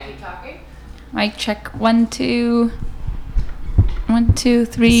keep talking. Mic check. 1, 2. 1, 2,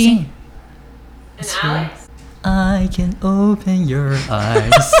 3. And Alex? I can open your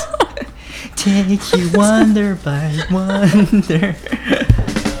eyes. Take you wonder by wonder.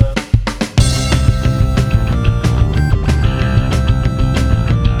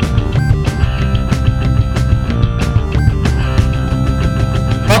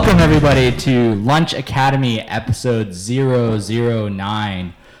 Welcome everybody to Lunch Academy episode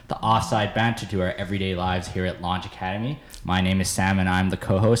 009, the offside banter to our everyday lives here at Launch Academy. My name is Sam and I'm the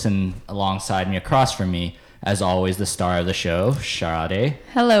co-host, and alongside me, across from me, as always, the star of the show, Sharade.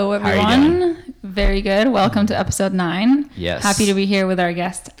 Hello everyone. How are you doing? Very good. Welcome to episode 9. Yes. Happy to be here with our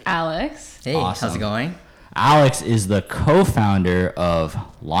guest Alex. Hey, Awesome. how's it going? Alex is the co-founder of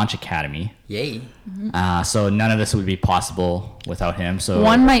Launch Academy. Yay. So none of this would be possible without him. So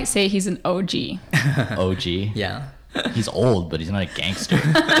One might say he's an OG. OG. Yeah. He's old, but he's not a gangster.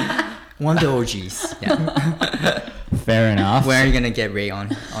 One of the OGs. Yeah. Fair enough. When are you gonna get Ray on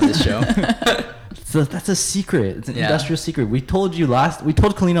this show? So that's a secret. It's an Yeah. industrial secret. We told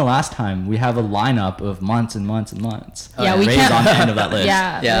Kalina last time we have a lineup of months and months and months. Yeah, we Ray's can't- on the end of that list.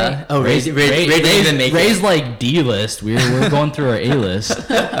 Yeah. Yeah. Oh, Ray didn't make Ray's it. like D-list. We're going through our A-list.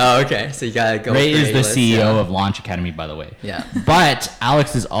 Oh, okay. So you gotta go. Ray for is the A-list, CEO yeah. of Launch Academy, by the way. Yeah. But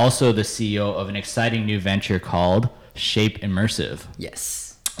Alex is also the CEO of an exciting new venture called Shape Immersive.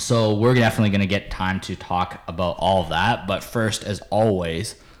 Yes. So we're definitely going to get time to talk about all of that. But first, as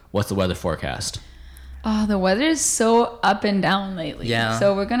always, what's the weather forecast? Oh, the weather is so up and down lately. Yeah.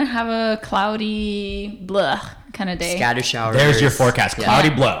 So we're going to have a cloudy, blah kind of day. Scatter showers. There's your forecast. Yeah.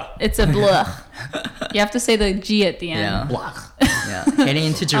 Cloudy blah. It's a blah. You have to say the G at the end. Yeah. Blah. Yeah. Heading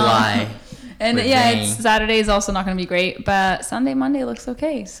into July. And With yeah, rain. Saturday is also not going to be great, but Sunday, Monday looks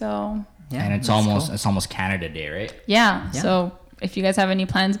okay. So Yeah. And it's that's almost Canada Day, right? yeah. Yeah. So if you guys have any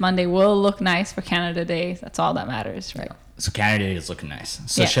plans, Monday will look nice for Canada Day. That's all that matters, right? So Canada Day is looking nice.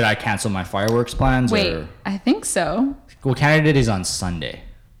 So Yeah. should I cancel my fireworks plans? Wait, Or? I think so. Well, Canada Day is on Sunday.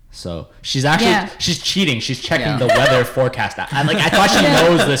 So she's actually Yeah. she's cheating. She's checking Yeah. the weather forecast. I thought she Yeah.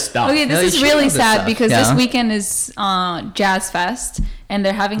 knows this stuff. Okay, No, this you is should really know this sad stuff. because Yeah. this weekend is Jazz Fest, and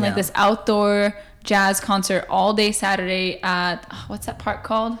they're having like Yeah. this outdoor jazz concert all day Saturday at what's that park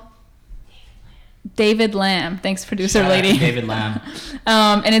called? David Lamb. Thanks, producer Shout out to lady. David Lamb.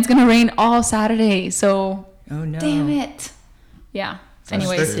 And it's gonna rain all Saturday, so Oh no. damn it. Yeah. Birthday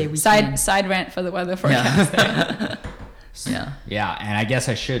Anyways, weekend. side rant for the weather forecast. Yeah. Yeah. Yeah, and I guess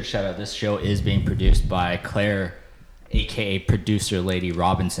I should shout out, this show is being produced by Claire, aka producer lady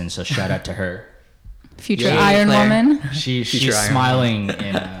Robinson. So shout out to her. Future Yay, Iron Claire. Woman. She's Future Iron smiling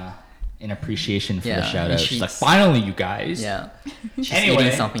in appreciation for the Yeah, shout and out. She's she's- like, finally, you guys. Yeah. She's Anyway.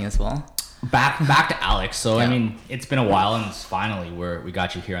 eating something as well. Back to Alex. So I Yeah. mean, it's been a while, and finally we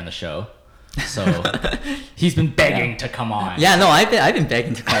got you here on the show. So he's been begging to come on. Yeah, no, I've been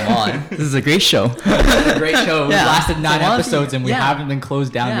begging to come on. This is a great show. It's a great show. We Yeah. lasted 9 So why don't episodes, you- and we yeah. haven't been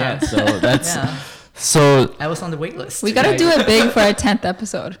closed down Yeah. yet. So that's Yeah. so. I was on the wait list. We gotta do it big for our 10th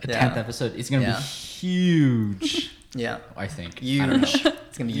episode. The Yeah. 10th episode is gonna Yeah. be huge. Yeah. I think. I don't know. Huge.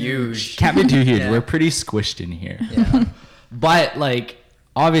 It's gonna be huge. Can't be too huge. Yeah. We're pretty squished in here. Yeah. But like,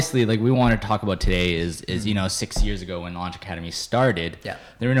 obviously, like we want to talk about today is 6 years ago when Launch Academy started. Yeah.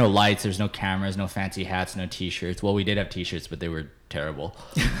 There were no lights, there's no cameras, no fancy hats, no T-shirts. Well, we did have T-shirts, but they were terrible.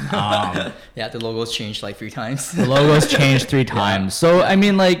 Yeah, the logo's changed like 3 times. The logos changed 3 times. So I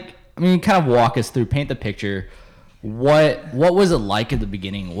mean, kind of walk us through, paint the picture. What was it like at the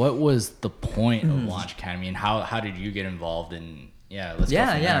beginning? What was the point of Launch Academy, and how did you get involved in? Yeah, let's go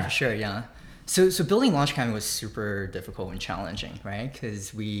Yeah, from yeah, there. for sure, yeah. So building Launch Academy was super difficult and challenging, right?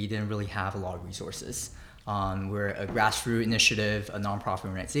 Because we didn't really have a lot of resources. We're a grassroots initiative, a nonprofit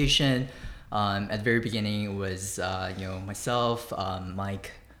organization. At the very beginning, it was myself,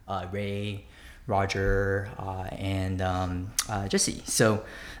 Mike, Ray, Roger, and Jesse. So,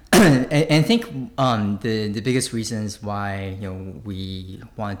 and I think the biggest reasons why we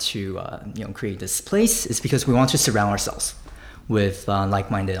want to create this place is because we want to surround ourselves with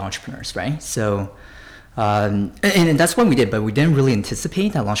like-minded entrepreneurs, right? So, and that's what we did, but we didn't really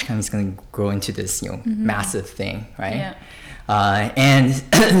anticipate that Launch Academy is going to grow into this massive thing, right? Yeah. And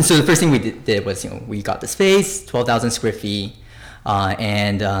so the first thing we did was we got the space, 12,000 square feet,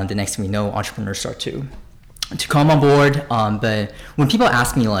 and the next thing we know, entrepreneurs start to come on board. But when people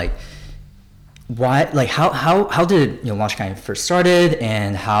ask me like, why, like how did Launch Academy first started,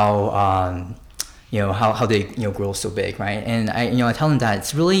 and how how they grow so big, right? And I tell them that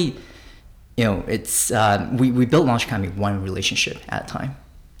it's really it's we built Launch Academy one relationship at a time.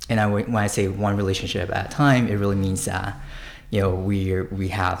 And when I say one relationship at a time, it really means that we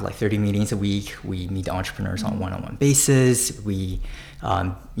have like 30 meetings a week. We meet the entrepreneurs on a one-on-one basis. We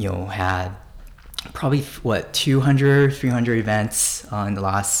had probably 200, 300 events in the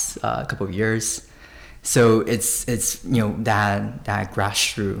last couple of years. So it's that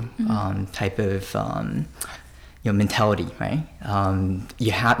grassroots type of mentality, right?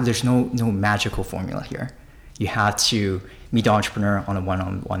 There's no magical formula here. You have to meet the entrepreneur on a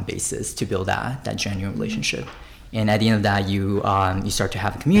one-on-one basis to build that genuine relationship. And at the end of that, you start to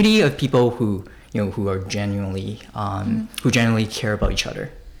have a community of people who are genuinely care about each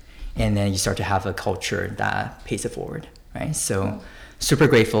other, and then you start to have a culture that pays it forward, right? So, super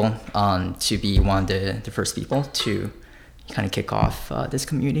grateful to be one of the first people to kind of kick off this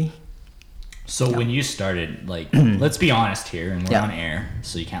community. So when you started, like, let's be honest here, and we're on air,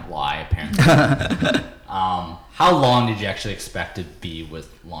 so you can't lie, apparently. How long did you actually expect to be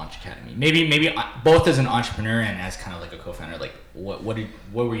with Launch Academy? Maybe both as an entrepreneur and as kind of like a co-founder. Like, what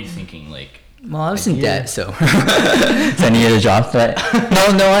were you thinking? Like, well, I was in debt, so I needed a job. But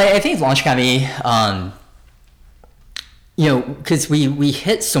I think Launch Academy, because we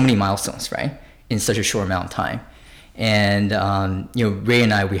hit so many milestones, right, in such a short amount of time. And Ray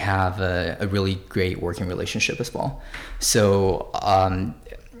and I, we have a really great working relationship as well. So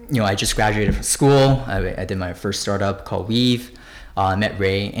I just graduated from school. I did my first startup called Weave. Met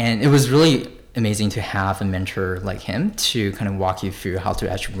Ray, and it was really amazing to have a mentor like him to kind of walk you through how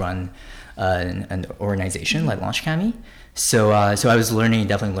to actually run an organization like Launch Academy. So I was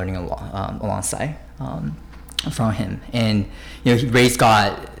definitely learning a lot alongside from him. And Ray's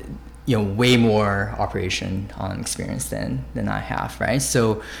got way more operation experience than I have, right?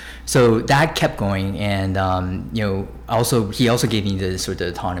 So that kept going, and he also gave me the sort of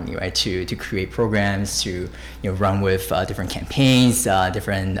autonomy, right, to create programs, to run with different campaigns,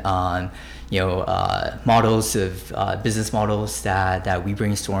 different models of business models that we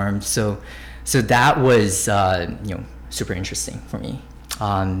brainstormed. So that was super interesting for me,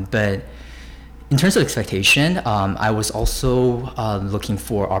 but in terms of expectation, I was also looking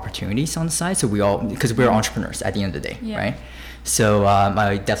for opportunities on the side. So because we're entrepreneurs at the end of the day, right? So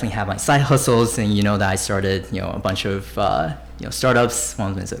I definitely have my side hustles, and that I started a bunch of startups.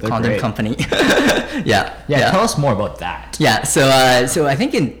 One was a condom company. yeah. Tell us more about that. Yeah. So I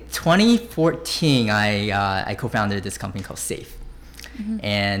think in 2014, I co-founded this company called Safe,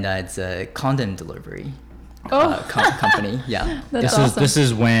 and it's a condom delivery. Company. Yeah. This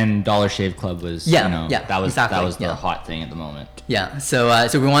is when Dollar Shave Club was that was exactly. the hot thing at the moment. Yeah. So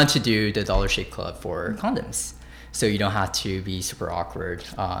we wanted to do the Dollar Shave Club for condoms, so you don't have to be super awkward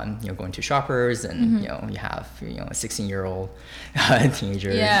going to shoppers, and you have a 16-year-old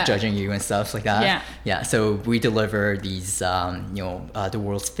teenager judging you and stuff like that. Yeah. So we deliver these the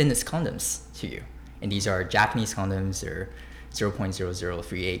world's thinnest condoms to you, and these are Japanese condoms. They're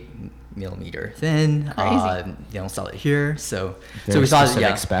 0.0038 millimeter thin. They don't sell it here, so we thought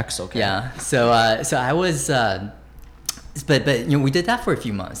specs. Okay. Yeah. So I was, but we did that for a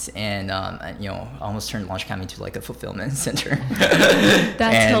few months, and almost turned Launch Academy into like a fulfillment center.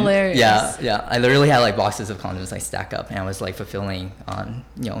 That's hilarious. Yeah. I literally had like boxes of condoms like stack up, and I was like fulfilling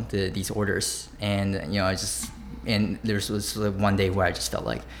these orders, and and there was one day where I just felt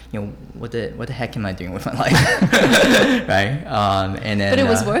like, what the heck am I doing with my life, right? And then. But it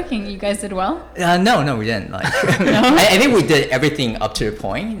was working. You guys did well. No, we didn't. Like, I think we did everything up to the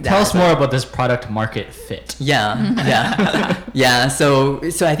point. Tell us more about this product market fit. Yeah. So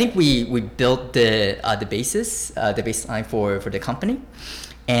I think we built the baseline for the company,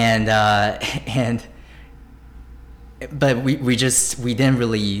 but we didn't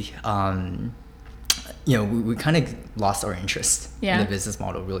really. We kind of lost our interest in the business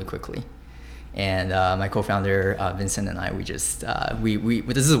model really quickly, and my co-founder Vincent and I, we just we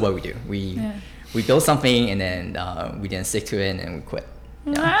this is what we do. We built something, and then we didn't stick to it, and we quit.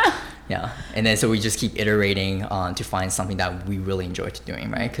 Yeah, and then so we just keep iterating to find something that we really enjoy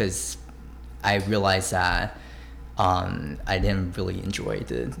doing, right? Because I realized that I didn't really enjoy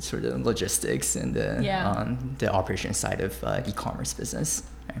the sort of logistics and the operation side of e-commerce business.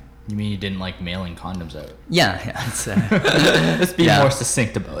 You mean you didn't like mailing condoms out? Yeah. Let's be more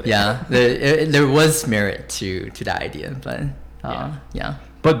succinct about it. Yeah, there was merit to that idea, but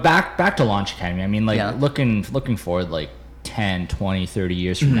But back to Launch Academy. I mean, like looking forward, like 10, 20, 30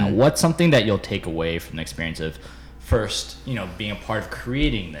 years from now, what's something that you'll take away from the experience of first, being a part of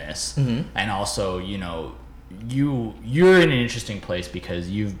creating this, and also, you're in an interesting place because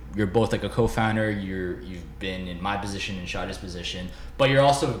you're both like a co-founder. You've been in my position, in Shada's position, but you're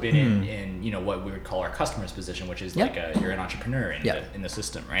also been in what we would call our customer's position, which is like you're an entrepreneur in the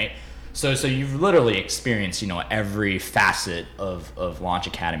system, right? So you've literally experienced, every facet of Launch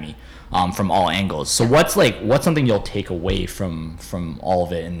Academy, from all angles. So what's something you'll take away from all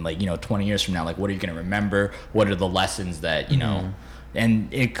of it, and 20 years from now, what are you going to remember? What are the lessons that,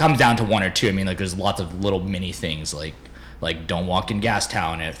 and it comes down to one or two. I mean, there's lots of little mini things like don't walk in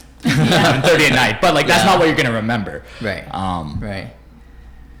Gastown at 11:30 at night, but that's not what you're going to remember. Right. Right.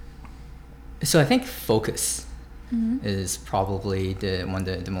 So I think focus is probably one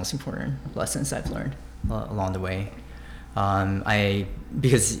of the most important lessons I've learned along the way.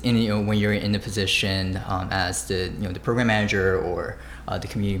 Because when you're in the position as the program manager or the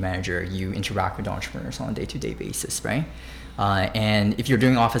community manager, you interact with entrepreneurs on a day-to-day basis, right? And if you're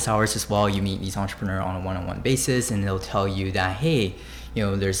doing office hours as well, you meet these entrepreneurs on a one-on-one basis, and they'll tell you that, hey,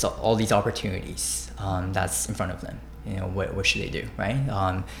 there's all these opportunities that's in front of them. What should they do,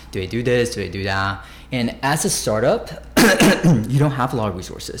 right? Do they do this? Do they do that? And as a startup, you don't have a lot of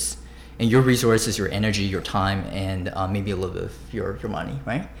resources. And your resources, your energy, your time, and maybe a little bit of your money,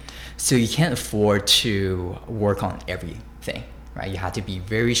 right? So you can't afford to work on everything, right? You have to be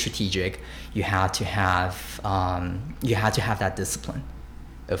very strategic. You have to have that discipline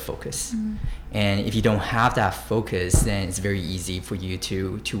of focus. And if you don't have that focus, then it's very easy for you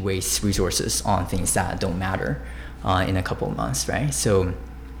to waste resources on things that don't matter in a couple of months, right? So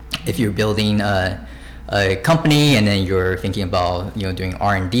if you're building a company and then you're thinking about doing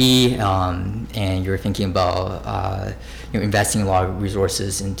R&D and you're thinking about investing a lot of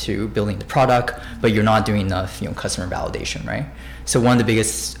resources into building the product, but you're not doing enough customer validation, right? So one of the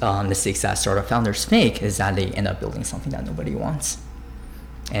biggest mistakes that startup founders make is that they end up building something that nobody wants.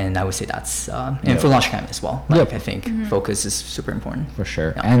 And I would say that's and for Launch Academy as well. I think focus is super important for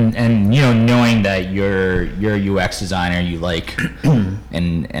sure. Yeah. And knowing that you're a UX designer, you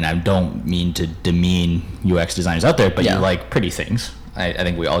and I don't mean to demean UX designers out there, but you like pretty things. I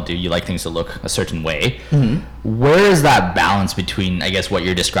think we all do. You like things to look a certain way. Where is that balance between, I guess, what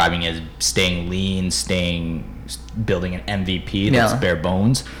you're describing as staying lean, building an MVP that's bare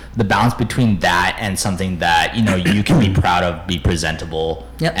bones, the balance between that and something that you can be proud of, be presentable,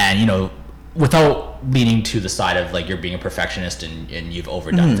 and without leaning to the side of you're being a perfectionist and you've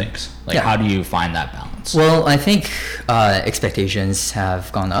overdone things. How do you find that balance? Well, I think expectations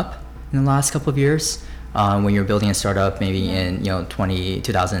have gone up in the last couple of years. When you're building a startup, maybe in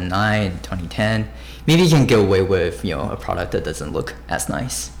 2009, 2010, maybe you can get away with a product that doesn't look as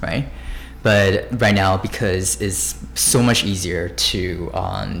nice, right? But right now, because it's so much easier to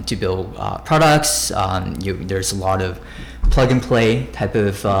build products, there's a lot of plug and play type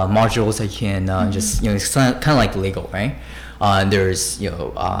of modules that you can just it's kind of like Lego, right? There's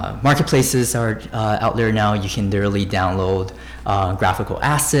marketplaces are out there now. You can literally download graphical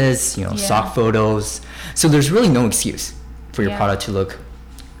assets, stock photos. So there's really no excuse for your product to look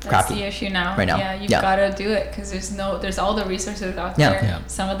That's crappy the issue now. right now. Yeah, you've got to do it because there's all the resources out there. Yeah.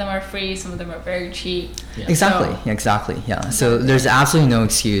 Some of them are free, some of them are very cheap. Yeah. Exactly. Yeah. So there's absolutely no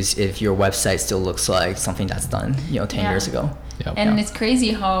excuse if your website still looks like something that's done 10 years ago. Yep. And it's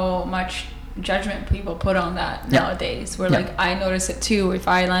crazy how much judgment people put on that nowadays. Where I notice it too. If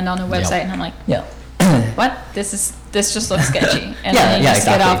I land on a website and I'm like, what? This just looks sketchy. And then you just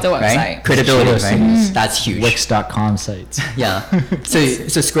get off the website. Right? Credibility, right? That's huge. Wix.com sites. Yeah.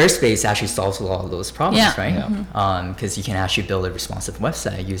 So Squarespace actually solves a lot of those problems, right? Because you can actually build a responsive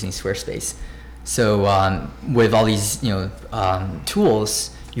website using Squarespace. So with all these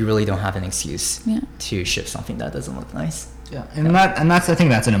tools, you really don't have an excuse to ship something that doesn't look nice. Yeah, and that's I think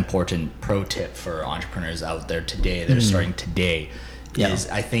that's an important pro tip for entrepreneurs out there today that are starting today. Is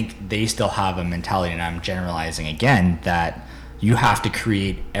I think they still have a mentality, and I'm generalizing again, that you have to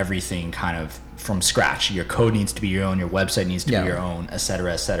create everything kind of from scratch. Your code needs to be your own, your website needs to be your own, et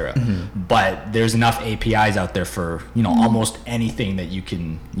cetera, et cetera. But there's enough APIs out there for almost anything that you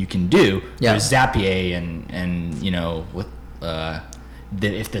can do. There's Zapier and with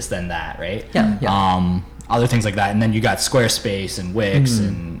if this then that, right? Other things like that, and then you got Squarespace and Wix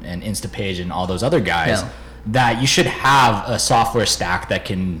and Instapage and all those other guys. That you should have a software stack that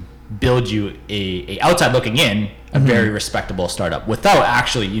can build you a outside looking in a very respectable startup without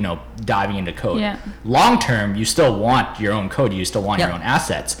actually diving into code. Long term, you still want your own code, you still want your own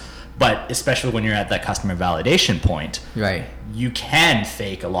assets, but especially when you're at that customer validation point, right? You can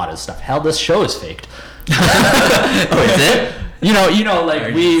fake a lot of stuff. Hell, this show is faked. Oh, is it? We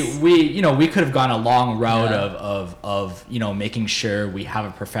could have gone a long route of making sure we have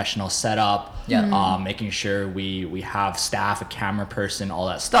a professional setup, making sure we have staff, a camera person, all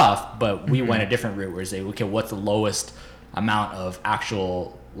that stuff. But we went a different route where we say, okay, what's the lowest amount of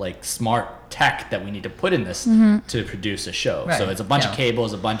actual smart tech that we need to put in this to produce a show? So it's a bunch of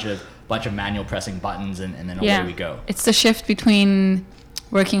cables, a bunch of bunch of manual pressing buttons, and then away we go. It's the shift between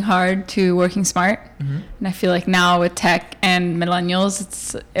working hard to working smart. And I feel like now with tech and millennials,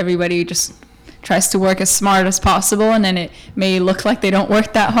 it's everybody just tries to work as smart as possible, and then it may look like they don't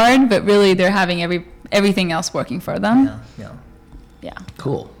work that hard, but really they're having everything else working for them. Yeah.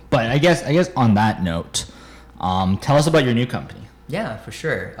 Cool. But I guess on that note, tell us about your new company. Yeah, for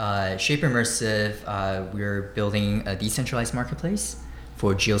sure. Shape Immersive, we're building a decentralized marketplace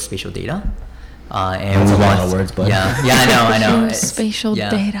for geospatial data. And that's a lot of words, but I know. Geospatial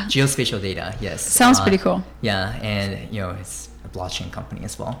data. Geospatial data, yes. Sounds pretty cool. Yeah, and it's a blockchain company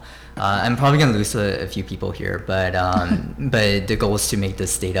as well. I'm probably gonna lose a few people here, but but the goal is to make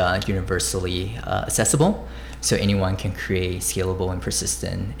this data universally accessible, so anyone can create scalable and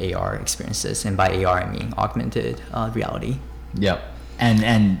persistent AR experiences. And by AR, I mean augmented reality. Yep.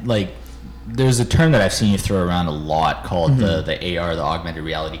 And like, there's a term that I've seen you throw around a lot called the AR, the augmented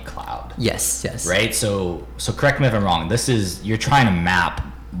reality cloud. Yes. Right? So correct me if I'm wrong. You're trying to map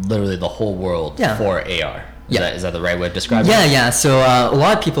literally the whole world for AR. Is that the right way to describe it? Yeah. So a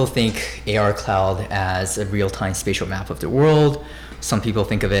lot of people think AR cloud as a real-time spatial map of the world. Some people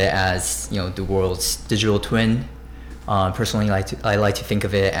think of it as, the world's digital twin. Personally, I like to think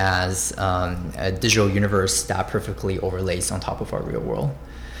of it as a digital universe that perfectly overlays on top of our real world.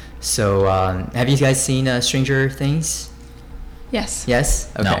 So, have you guys seen Stranger Things? Yes.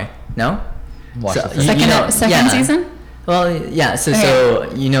 Yes? Okay. No? Second season? Well, yeah. So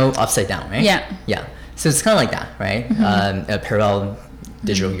Upside Down, right? Yeah. So it's kind of like that, right? A parallel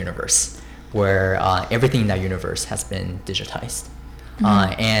digital universe where everything in that universe has been digitized.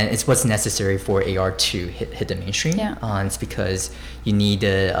 And it's what's necessary for AR to hit the mainstream. It's because you need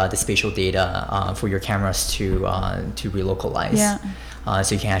the spatial data for your cameras to relocalize.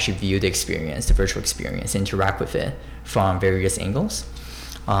 So you can actually view the experience, the virtual experience, interact with it from various angles.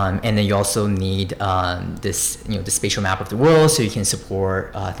 And then you also need the spatial map of the world, so you can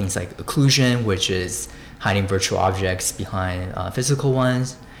support things like occlusion, which is hiding virtual objects behind physical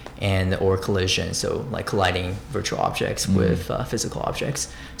ones, or collision, so like colliding virtual objects with physical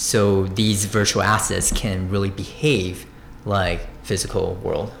objects. So these virtual assets can really behave like physical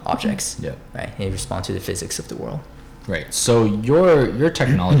world objects, right? They respond to the physics of the world. Right. So your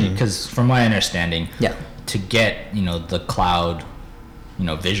technology, because from my understanding, to get the cloud,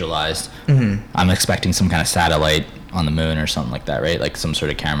 visualized, I'm expecting some kind of satellite on the moon or something like that, right? Like some sort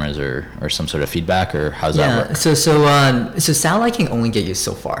of cameras or some sort of feedback, or how's that work? So satellite can only get you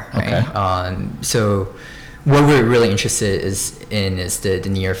so far, right? Okay. So what we're really interested in is the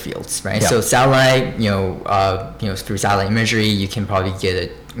near fields, right? So satellite, through satellite imagery, you can probably get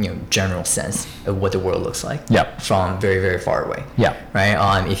a general sense of what the world looks like from very, very far away.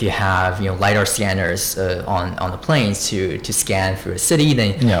 Right. If you have LiDAR scanners on the planes to scan through a city,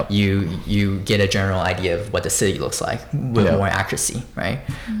 then you get a general idea of what the city looks like with more accuracy, right?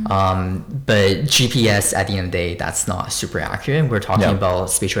 But GPS at the end of the day, that's not super accurate. We're talking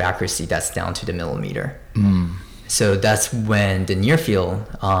about spatial accuracy that's down to the millimeter. So that's when the near field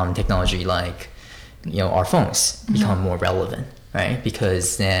technology, like our phones, become more relevant. Right,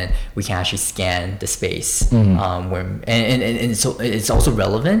 because then we can actually scan the space. So it's also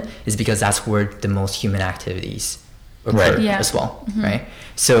relevant is because that's where the most human activities occur as well. Right.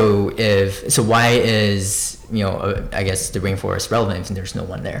 So why is I guess the rainforest relevant if there's no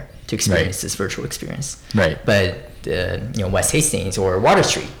one there to experience this virtual experience? Right. But West Hastings or Water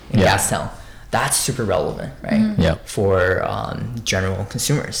Street in Gastown, that's super relevant, right? For general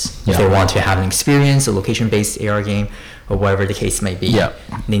consumers. If they want to have an experience, a location-based AR game, or whatever the case may be,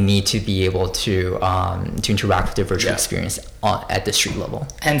 they need to be able to interact with their virtual experience at the street level.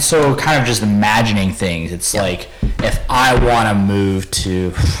 And so kind of just imagining things, it's like if I want to move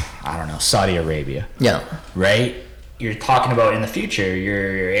to, I don't know, Saudi Arabia. Right? You're talking about in the future,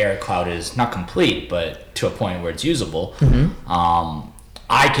 your AR cloud is not complete, but to a point where it's usable.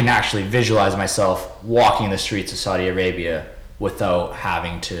 I can actually visualize myself walking the streets of Saudi Arabia without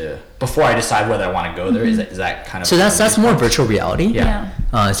having to, before I decide whether I want to go there. Is that kind of... So that's more virtual reality.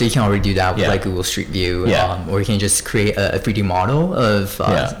 So you can already do that with like Google Street View, or you can just create a 3D model of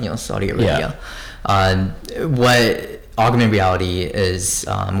Saudi Arabia. What augmented reality is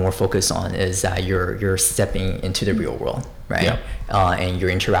more focused on is that you're stepping into the real world, right? And you're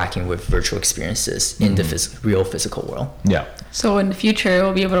interacting with virtual experiences in the real physical world. So in the future,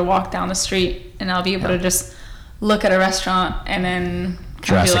 we'll be able to walk down the street, and I'll be able to just look at a restaurant, and then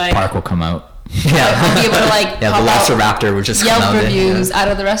Jurassic Park will come out. I'll be able to the Velociraptor will just Yelp come out reviews out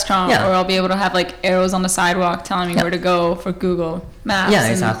of the restaurant, or I'll be able to have arrows on the sidewalk telling me where to go for Google Maps.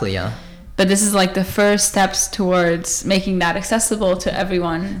 Exactly. But this is like the first steps towards making that accessible to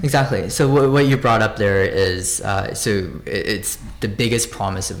everyone. Exactly. So what you brought up there is, it's the biggest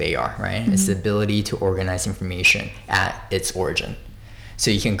promise of AR, right? It's the ability to organize information at its origin.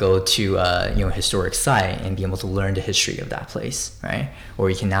 So you can go to a historic site and be able to learn the history of that place, right? Or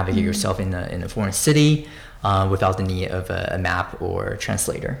you can navigate yourself in a foreign city without the need of a map or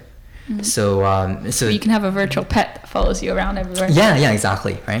translator. So you can have a virtual pet that follows you around everywhere. Yeah,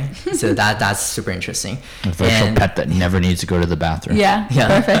 exactly, right? So that's super interesting. A virtual pet that never needs to go to the bathroom. Yeah.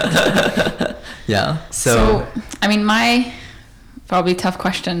 Perfect. Yeah. So I mean, my probably tough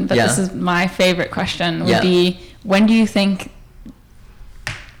question, but this is my favorite question would be, when do you think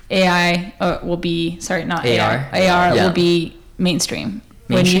AI will be, sorry, not AR will be mainstream?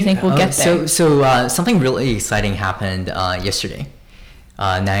 When do you think we'll get there? So something really exciting happened yesterday.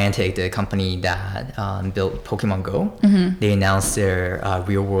 Niantic, the company that built Pokemon Go, they announced their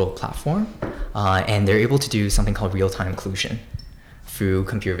real-world platform, and they're able to do something called real-time inclusion through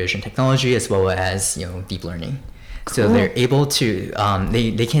computer vision technology as well as deep learning. Cool. So they're able to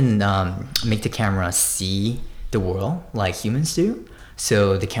they can make the camera see the world like humans do.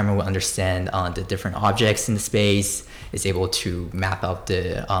 So the camera will understand the different objects in the space, is able to map out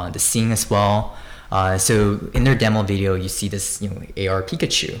the scene as well. So in their demo video, you see this AR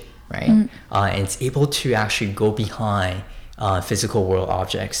Pikachu, right? And it's able to actually go behind physical world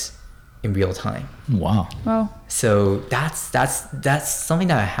objects in real time. Wow. So that's something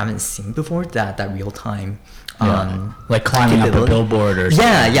that I haven't seen before. That real time. Like climbing up a billboard or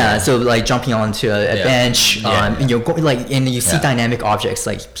something. Yeah. So like jumping onto a bench, and you see dynamic objects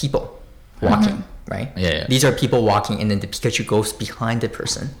like people walking, right? Yeah. These are people walking, and then the Pikachu goes behind the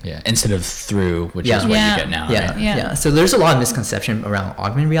person. Yeah, instead of through, which is what you get now. Yeah. So there's a lot of misconception around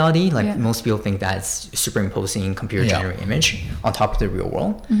augmented reality. Like most people think that's superimposing computer generated image on top of the real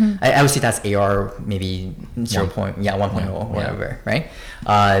world. I would say that's AR maybe 1.0 whatever, right?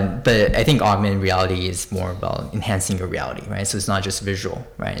 But I think augmented reality is more about enhancing your reality, right? So it's not just visual,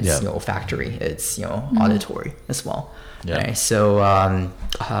 right? It's olfactory, it's auditory as well. Right? So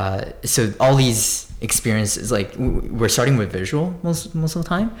so all these experiences, like we're starting with visual most of the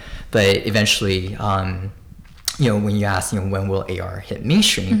time, but eventually when you ask when will AR hit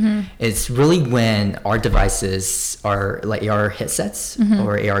mainstream, it's really when our devices are like AR headsets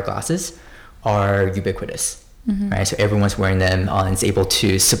or AR glasses are ubiquitous, right? So everyone's wearing them, and it's able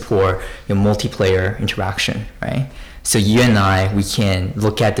to support multiplayer interaction, right? So you and I, we can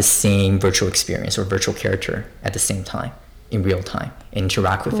look at the same virtual experience or virtual character at the same time in real time,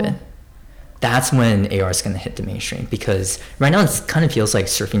 interact with it. That's when AR is going to hit the mainstream, because right now it kind of feels like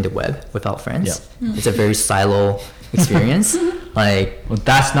surfing the web without friends. It's a very silo experience. Well,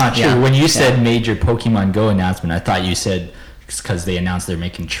 that's not true. When you said major Pokemon Go announcement, I thought you said because they announced they're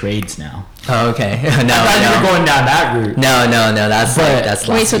making trades now. Oh, okay. No, you're going down that route. No. That's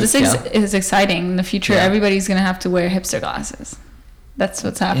wait. So this is exciting. In the future, everybody's gonna have to wear hipster glasses. That's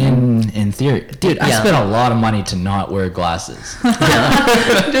what's happening. In theory, dude, I spent a lot of money to not wear glasses.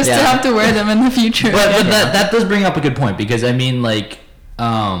 Just to have to wear them in the future. But that does bring up a good point, because I mean, like,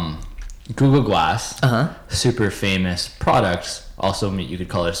 Google Glass, super famous products. Also, you could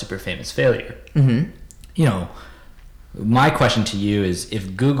call it a super famous failure. My question to you is,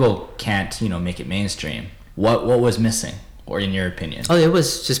 if Google can't, make it mainstream, what was missing, or in your opinion? Oh, it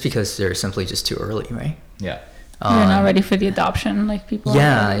was just because they're simply just too early, right? Yeah. They're not ready for the adoption, like people.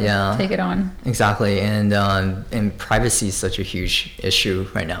 Take it on. Exactly, and privacy is such a huge issue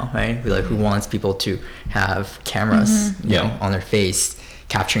right now, right? Like, who wants people to have cameras, on their face,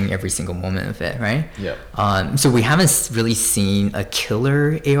 capturing every single moment of it, right? So we haven't really seen a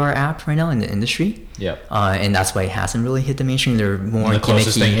killer AR app right now in the industry. And that's why it hasn't really hit the mainstream. They're more the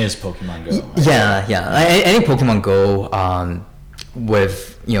closest thing is Pokemon Go. I think Pokemon Go,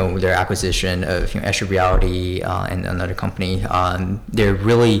 with their acquisition of Extra Reality and another company, they're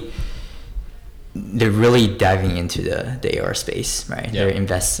really diving into the AR space, right? They're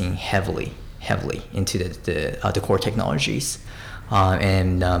investing heavily into the core technologies,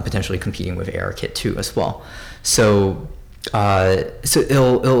 and potentially competing with ARKit 2 as well. So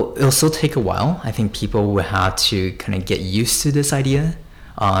it'll still take a while. I think people will have to kind of get used to this idea,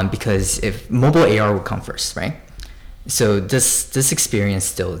 because if mobile AR will come first, right? So this experience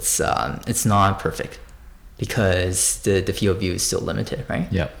still, it's not perfect, because the field of view is still limited, right?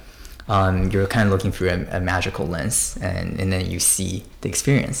 You're kind of looking through a magical lens, and then you see the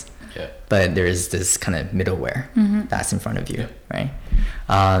experience. But there is this kind of middleware that's in front of you, right?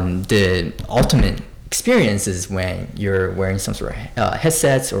 The ultimate experience is when you're wearing some sort of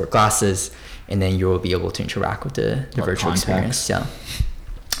headsets or glasses, and then you will be able to interact with the virtual experience.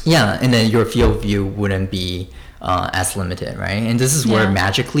 Yeah, and then your field of view wouldn't be as limited, right? And this is where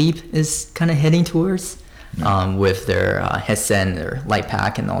Magic Leap is kind of heading towards, with their headset and their light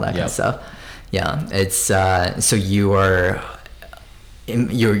pack and all that kind of stuff. Yeah, it's so you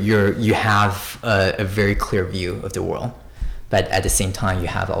have a very clear view of the world, but at the same time you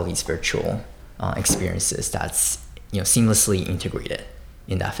have all these virtual experiences that's seamlessly integrated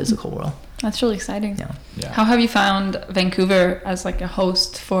in that physical world. That's really exciting. Yeah. How have you found Vancouver as like a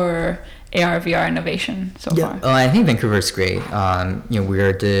host for AR VR innovation so far? I think Vancouver is great.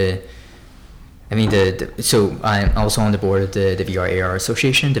 We're so I'm also on the board of the VR AR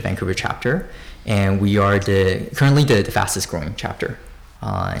Association, the Vancouver chapter, and we are currently the fastest growing chapter.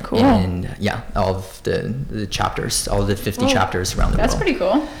 Cool. And all of the chapters, all the 50 chapters around the world. That's pretty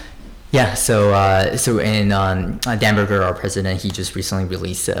cool. Yeah, so Dan Berger, our president, he just recently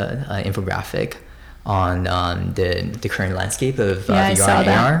released an infographic on the current landscape of VR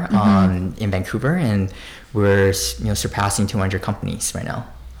and AR in Vancouver, and we're surpassing 200 companies right now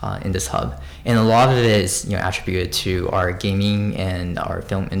in this hub, and a lot of it is attributed to our gaming and our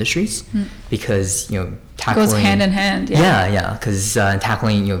film industries, because tackling goes hand in hand. Because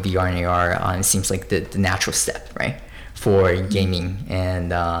tackling VR and AR seems like the natural step, right? For gaming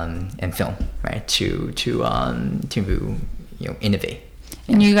and film, right? To innovate.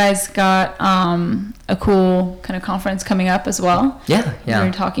 And you guys got a cool kind of conference coming up as well. Yeah. We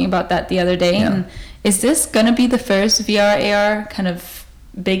were talking about that the other day. And is this gonna be the first VR AR kind of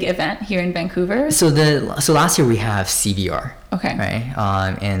big event here in Vancouver? So last year we have CVR. Okay. Right.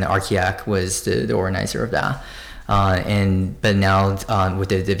 And Archiac was the organizer of that. But now with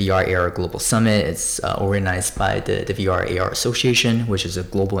the VR AR Global Summit, it's organized by the VR AR Association, which is a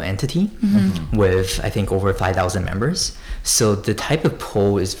global entity with I think over 5,000 members. So the type of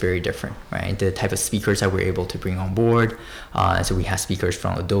poll is very different, right? The type of speakers that we're able to bring on board. So we have speakers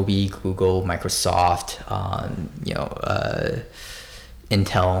from Adobe, Google, Microsoft,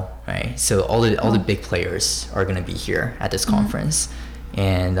 Intel, right? So all the big players are going to be here at this conference.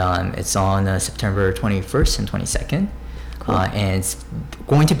 And it's on September 21st and 22nd. Cool. And it's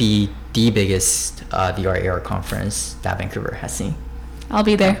going to be the biggest VR AR conference that Vancouver has seen. I'll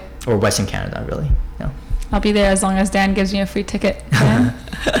be there. Or Western Canada, really. Yeah. I'll be there as long as Dan gives me a free ticket. Dan,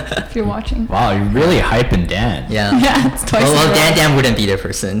 if you're watching. Wow, you're really hyping Dan. Yeah. It's twice. Well, Dan wouldn't be the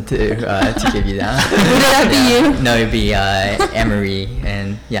person to give you that. Would that be you? No, it'd be Emery,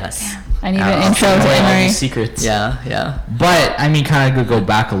 and yes. I need an intro to Emery. Secrets. Yeah. But I mean, kind of go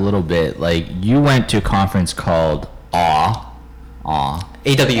back a little bit. Like, you went to a conference called AWE.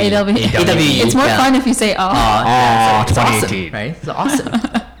 It's more fun if you say AWE. It's 2018, awesome, right? It's awesome.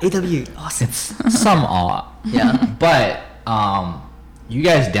 AWE, awesome. It's some AWE. Yeah. But you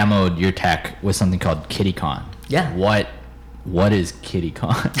guys demoed your tech with something called KittyCon. Yeah. What is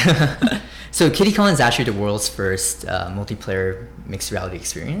KittyCon? So KittyCon is actually the world's first multiplayer mixed reality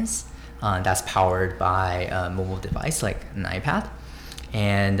experience that's powered by a mobile device like an iPad,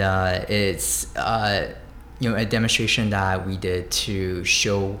 and it's a demonstration that we did to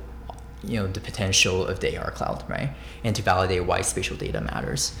show the potential of the AR cloud, right, and to validate why spatial data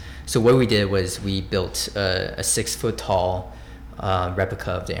matters. So what we did was we built a 6-foot tall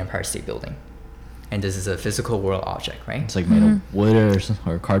replica of the Empire State Building. And this is a physical world object, right? It's like made of wood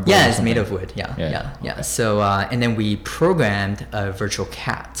or cardboard. Yeah, it's made of wood. Yeah. Okay. So and then we programmed a virtual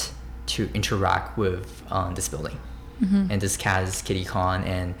cat to interact with this building, and this cat is KittyCon,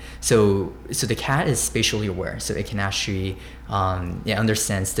 and so the cat is spatially aware, so it can actually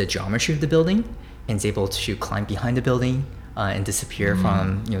understands the geometry of the building and is able to climb behind the building and disappear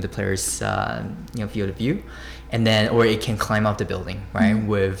from the player's field of view. And then, or it can climb up the building, right,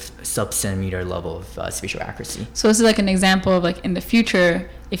 with sub-centimeter level of spatial accuracy. So this is like an example of like in the future,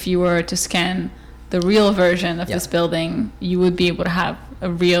 if you were to scan the real version of this building, you would be able to have a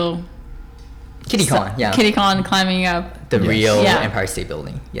real KittyCon, KittyCon climbing up the real Empire State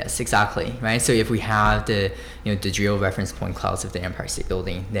Building. Yes, exactly, right? So if we have the the geo reference point clouds of the Empire State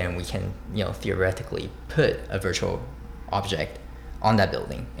Building, then we can theoretically put a virtual object on that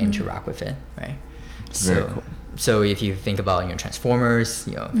building and interact with it, right? Very cool. So if you think about Transformers,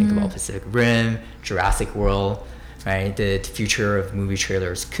 think about Pacific Rim, Jurassic World, right? The future of movie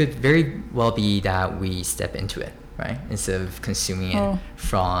trailers could very well be that we step into it, right? Instead of consuming it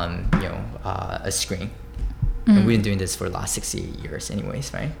from a screen. And we've been doing this for the last 60 years,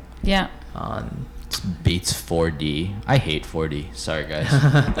 anyways, right? Yeah. Beats 4D. I hate 4D. Sorry, guys.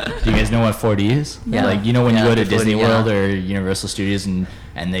 Do you guys know what 4D is? Yeah. Like, when you go to Disney World or Universal Studios and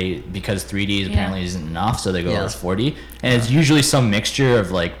and because 3D apparently isn't enough, so they go with 4D, and it's usually some mixture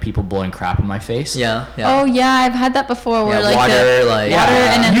of like people blowing crap in my face. Oh yeah, I've had that before where like water,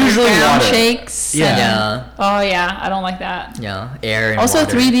 and then usually the ground water shakes. Oh yeah, I don't like that. Air and also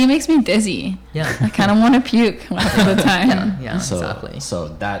water. 3D makes me dizzy. I kind of want to puke half of the time. Exactly. So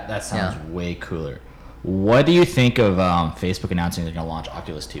that sounds way cooler. What do you think of Facebook announcing they're gonna launch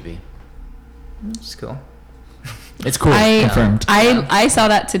Oculus TV? It's cool. It's cool. Confirmed. I saw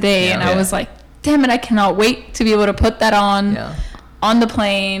that today and I was like, damn it, I cannot wait to be able to put that on the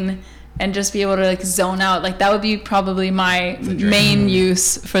plane and just be able to like zone out. Like that would be probably my main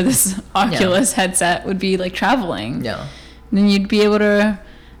use for this Oculus headset would be like traveling. And then you'd be able to,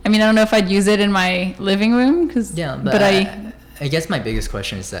 I mean, I don't know if I'd use it in my living room but I guess my biggest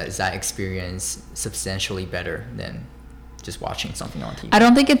question is that experience substantially better than just watching something on TV? I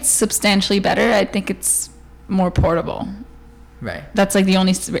don't think it's substantially better. I think it's more portable. Right. That's like the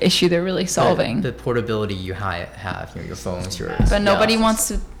only issue they're really solving. The portability you have, your phones, But nobody wants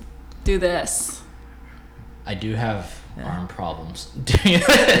to do this. I do have arm problems doing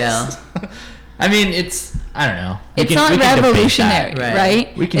this. I mean, I don't know. It's not revolutionary,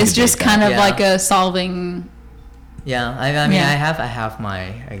 right? It's just kind of like a solving. I mean, I have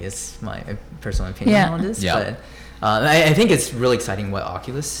my personal opinion on this, but I think it's really exciting what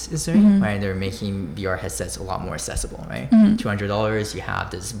Oculus is doing, right? They're making VR headsets a lot more accessible, right? $200, you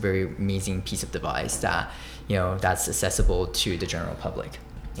have this very amazing piece of device that, that's accessible to the general public.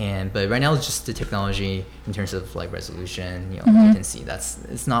 But right now it's just the technology in terms of like resolution, latency,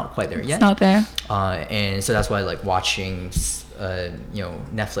 it's not quite there yet. It's not there. And so that's why like watching,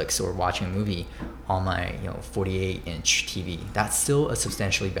 Netflix or watching a movie on my 48-inch TV, that's still a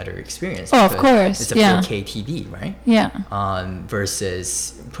substantially better experience. Oh, of course. It's a 4K TV, right?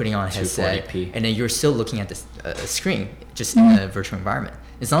 Versus putting on a headset 240p. and then you're still looking at this screen just in a virtual environment.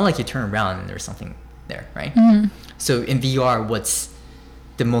 It's not like you turn around and there's something there, right? So in VR, what's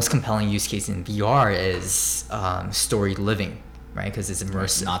the most compelling use case in VR is story living, right? Because it's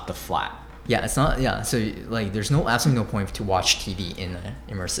immersive. Not the flat. It's not. So like, there's absolutely no point to watch TV in an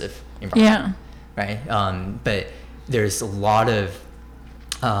immersive environment. Right. But there's a lot of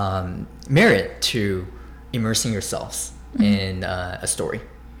merit to immersing yourselves in a story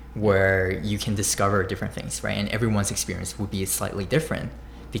where you can discover different things, right? And everyone's experience would be slightly different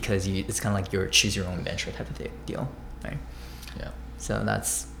because it's kind of like your choose your own adventure type of deal, right? So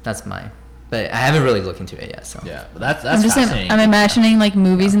that's but I haven't really looked into it yet. So but that's fascinating. I'm imagining like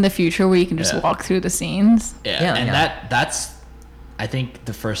movies in the future where you can just walk through the scenes. That's I think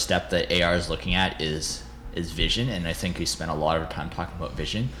the first step that AR is looking at is vision, and I think we spent a lot of time talking about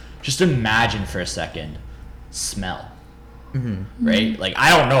vision. Just imagine for a second smell. Right? Like,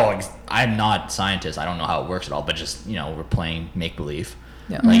 I don't know, I'm not a scientist, I don't know how it works at all, but just, we're playing make believe.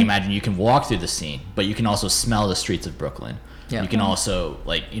 Like, imagine you can walk through the scene, but you can also smell the streets of Brooklyn. You can also,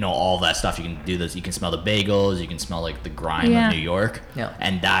 like, all that stuff. You can do this. You can smell the bagels. You can smell, like, the grime of New York.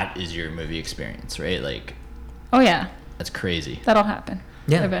 And that is your movie experience, right? Like, that's crazy. That'll happen.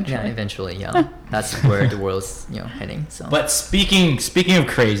 Eventually, That's where the world's, heading. So. But speaking of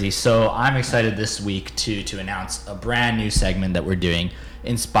crazy, so I'm excited this week to announce a brand new segment that we're doing,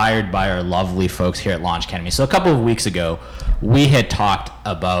 inspired by our lovely folks here at Launch Academy. So a couple of weeks ago, we had talked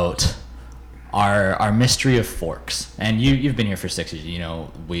about our mystery of forks, and you've been here for 6 years.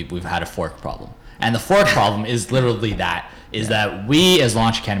 We've had a fork problem, and the fork problem is literally that we as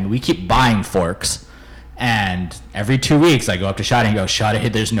Launch Academy, we keep buying forks, and every 2 weeks I go up to Shadi and go,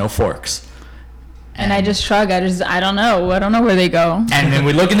 Shadi, there's no forks, and I just shrug. I don't know where they go. And then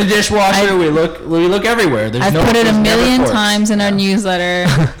we look in the dishwasher. We look everywhere. I've put it a million times in our newsletter.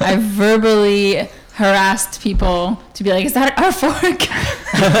 I've verbally harassed people to be like, is that our fork?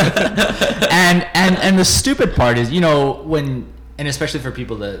 and the stupid part is, and especially for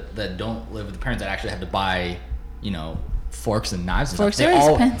people that don't live with parents that actually have to buy, forks and knives and forks stuff.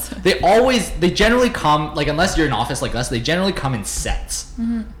 Are expensive. They generally come, like, unless you're in an office like us, they generally come in sets,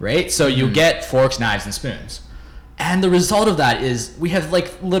 right? So you get forks, knives, and spoons. And the result of that is we have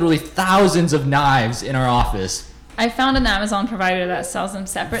like literally thousands of knives in our office. I found an Amazon provider that sells them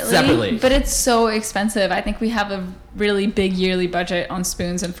separately, but it's so expensive. I think we have a really big yearly budget on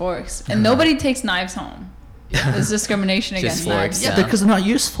spoons and forks, and nobody takes knives home. There's discrimination against knives. Yeah, because they're not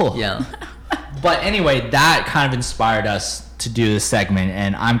useful. But anyway, that kind of inspired us to do this segment,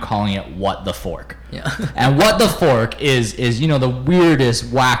 and I'm calling it What the Fork. And What the Fork is the weirdest,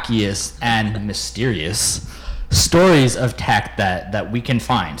 wackiest, and mysterious stories of tech that we can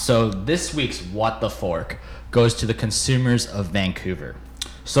find. So this week's What the Fork goes to the consumers of Vancouver.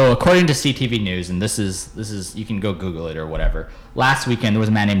 So according to CTV News, and this is you can go Google it or whatever. Last weekend there was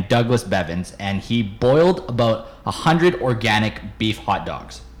a man named Douglas Bevins, and he boiled about 100 organic beef hot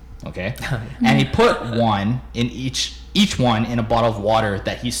dogs. Okay, and he put one in each one in a bottle of water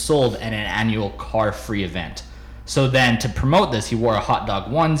that he sold at an annual car-free event. So then, to promote this, he wore a hot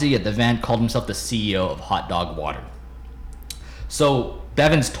dog onesie at the event, called himself the CEO of Hot Dog Water. So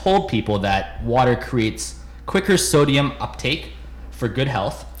Bevins told people that water creates quicker sodium uptake for good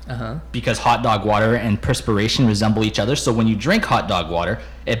health, because hot dog water and perspiration resemble each other. So when you drink hot dog water,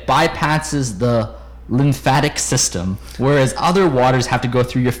 it bypasses the lymphatic system, whereas other waters have to go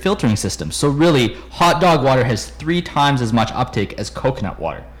through your filtering system. So really, hot dog water has 3 times as much uptake as coconut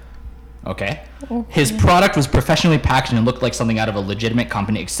water. Okay? His product was professionally packaged and looked like something out of a legitimate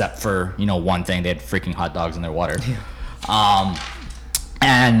company, except for, one thing: they had freaking hot dogs in their water.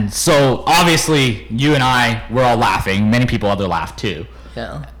 And so obviously you and I were all laughing. Many people other laughed too.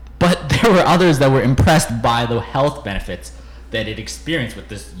 Yeah. But there were others that were impressed by the health benefits that it experienced with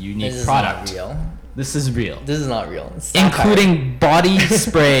this unique product. This is not real. This is real. This is not real. It's including body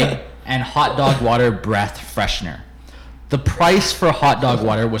spray and hot dog water breath freshener. The price for hot dog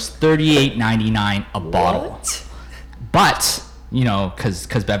water was $38.99 a bottle. What? But,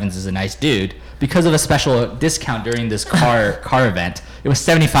 because Bevins is a nice dude, because of a special discount during this car event, it was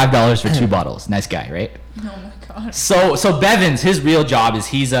 $75 for 2 bottles. Nice guy, right? Oh my god. So Bevins, his real job is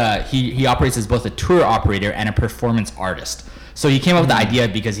he operates as both a tour operator and a performance artist. So he came up with the idea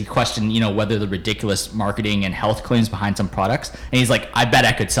because he questioned, whether the ridiculous marketing and health claims behind some products, and he's like, I bet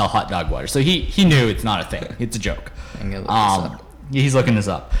I could sell hot dog water. So he knew it's not a thing; it's a joke. He's looking this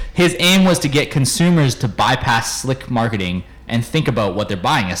up. His aim was to get consumers to bypass slick marketing and think about what they're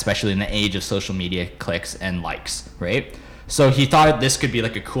buying, especially in the age of social media clicks and likes, right? So he thought this could be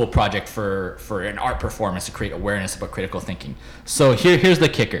like a cool project for an art performance to create awareness about critical thinking. So here's the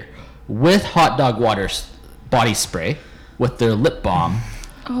kicker: with hot dog water body spray, with their lip balm,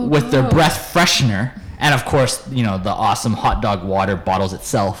 with their breath freshener, and of course, the awesome hot dog water bottles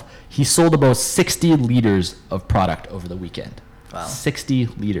itself, he sold about 60 liters of product over the weekend. Wow. 60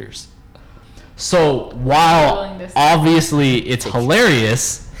 liters. So while obviously it's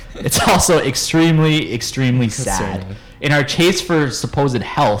hilarious, it's also extremely, extremely sad. In our chase for supposed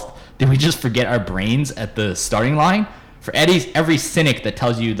health, did we just forget our brains at the starting line? For every cynic that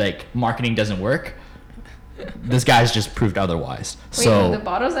tells you marketing doesn't work, this guy's just proved otherwise. Wait, so the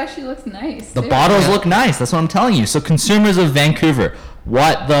bottles actually look nice. The bottles look nice. That's what I'm telling you. So consumers of Vancouver,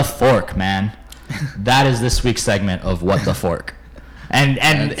 what the fork, man? That is this week's segment of What the Fork. And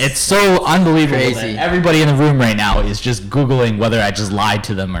it's so unbelievable that everybody in the room right now is just Googling whether I just lied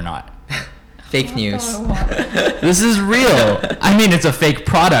to them or not. Fake news. This is real. I mean, it's a fake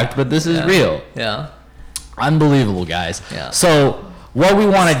product, but this is real. Yeah. Unbelievable, guys. Yeah. So what we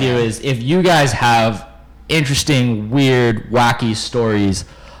want to do is, if you guys have interesting, weird, wacky stories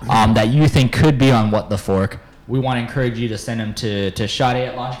that you think could be on What the Fork, we want to encourage you to send them to Sade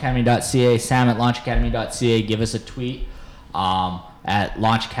at launchacademy.ca, Sam at launchacademy.ca. Give us a tweet at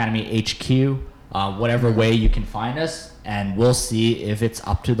Launch Academy HQ, whatever way you can find us, and we'll see if it's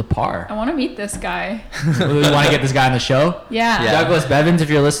up to the par. I want to meet this guy. We want to get this guy on the show? Yeah. Douglas Bevins, if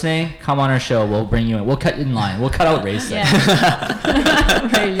you're listening, come on our show. We'll bring you in. We'll cut you in line. We'll cut out racing. Yeah.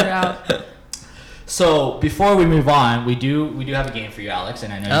 Okay, you're out. So before we move on, we do have a game for you, Alex,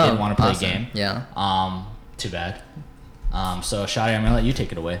 and I know you didn't want to play awesome. a game. Yeah. Too bad. So Shadi, I'm gonna let you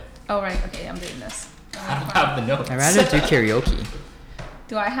take it away. Oh right, okay, I'm doing this. I don't have the notes. I'd rather do karaoke.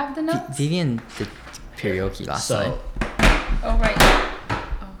 Do I have the notes? Vivian did karaoke last night. Oh right.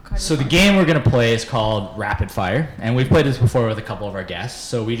 Oh, God, so the game we're gonna play is called Rapid Fire, and we've played this before with a couple of our guests.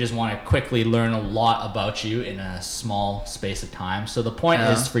 So we just want to quickly learn a lot about you in a small space of time. So the point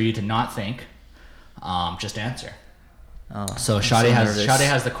is for you to not think, just answer. So Shadi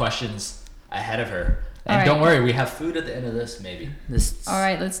has the questions ahead of her. And don't worry, we have food at the end of this, maybe. All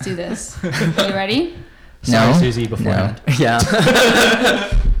right, let's do this. You ready? Sorry, Susie, beforehand. No. Yeah.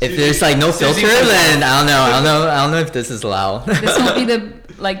 If there's no filter, then I don't know if this is allowed. This won't be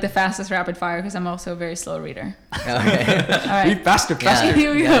the fastest rapid fire because I'm also a very slow reader. Okay. All right. Be faster.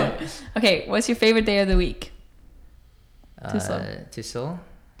 Here we go. Okay, what's your favorite day of the week? Too slow? Too slow.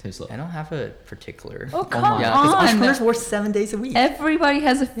 I don't have a particular. Oh, come on. Because entrepreneurs work 7 days a week. Everybody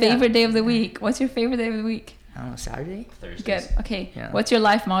has a favorite day of the week. What's your favorite day of the week? I don't know, Saturday? Thursdays. Good. Okay. Yeah. What's your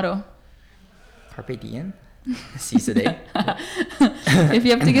life motto? Carpe diem. Seize the day. If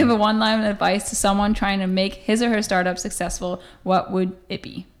you have to give a one-line advice to someone trying to make his or her startup successful, what would it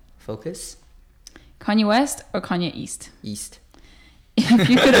be? Focus. Kanye West or Kanye East? East. If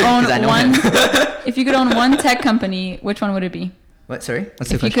you could own one tech company, which one would it be? What? Sorry? What's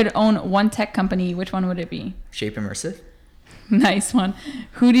the question? If you could own one tech company, which one would it be? Shape Immersive. Nice one.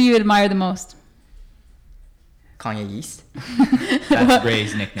 Who do you admire the most? Kanye East. That's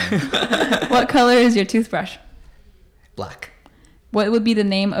Ray's nickname. What color is your toothbrush? Black. What would be the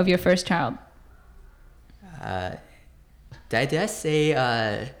name of your first child? Did I say,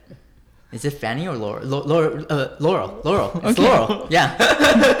 is it Fanny or Laurel? Laurel. It's okay. Laurel.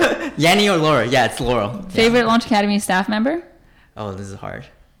 Yeah. Yanni or Laura? Yeah, it's Laurel. Favorite Launch Academy staff member? Oh, this is hard.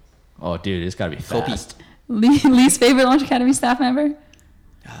 Oh, dude, it's got to be fast. Least favorite Launch Academy staff member?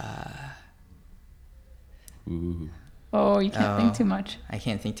 Ooh. Oh, you can't think too much. I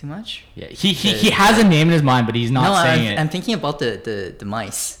can't think too much? Yeah, he has a name in his mind, but he's not saying it. I'm thinking about the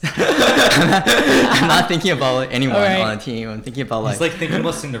mice. I'm not thinking about anyone on the team. I'm thinking about He's like thinking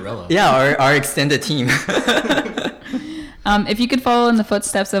about Cinderella. Yeah, our extended team. If you could follow in the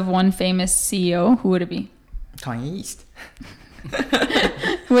footsteps of one famous CEO, who would it be? Kanye East.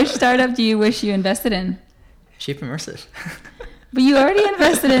 Which startup do you wish you invested in? Shape Immersive. But you already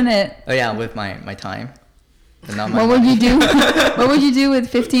invested in it. Oh yeah, with my time. But not what would you do? What would you do with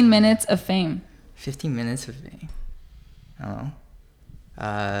 15 minutes of fame? 15 minutes of fame. I don't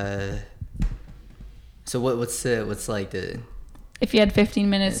know. So what's like the? If you had 15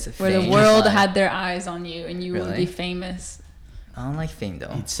 minutes where the world had their eyes on you and you would be famous. I don't like fame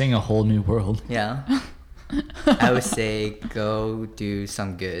though. You'd sing a whole new world. Yeah. I would say go do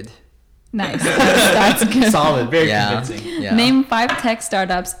some good. Nice. That's good. Solid. Very convincing. Yeah. Name 5 tech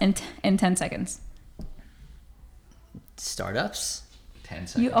startups in 10 seconds. Startups? 10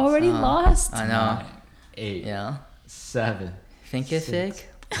 seconds. You already lost. I know. 9, 8. Yeah. 7. Thinkific.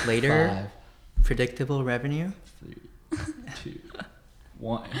 Later. 5. Predictable revenue. 3, 2,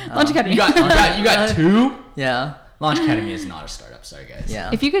 1. Launch Academy. You got 2? Yeah. Launch Academy is not a startup. Sorry, guys.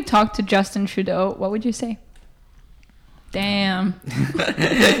 Yeah. If you could talk to Justin Trudeau, what would you say? Damn.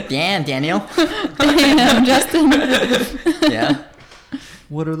 Damn, Daniel. Damn, Justin. Yeah.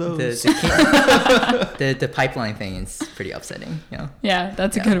 What are those? The pipeline thing is pretty upsetting. Yeah. Yeah,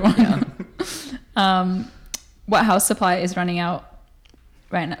 that's a good one. Yeah. What house supply is running out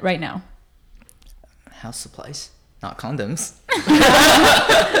right now? House supplies, not condoms.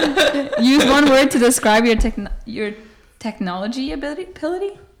 Use one word to describe your technology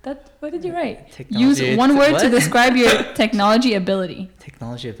ability. What did you write? Use one word to describe your technology ability.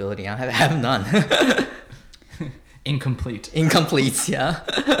 Technology ability. I have none. Incomplete. Incomplete, yeah.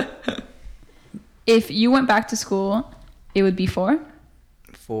 If you went back to school, it would be for?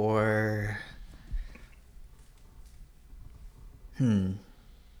 I want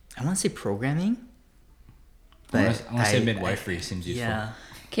to say programming. I want to say midwifery seems useful. Yeah.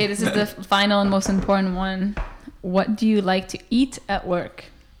 Okay, this is the final and most important one. What do you like to eat at work?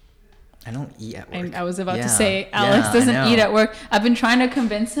 I don't eat at work. I was about to say, Alex doesn't eat at work. I've been trying to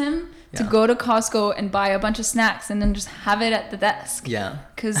convince him to go to Costco and buy a bunch of snacks and then just have it at the desk. Yeah.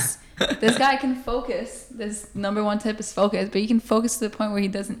 Because this guy can focus. This number one tip is focus, but he can focus to the point where he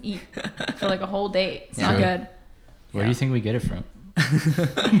doesn't eat for like a whole day. It's not good. Where do you think we get it from?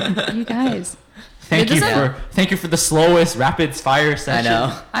 You guys. Thank you for the slowest rapid fire session.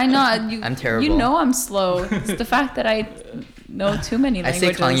 I know. I'm terrible. You know I'm slow. It's the fact that I know too many languages.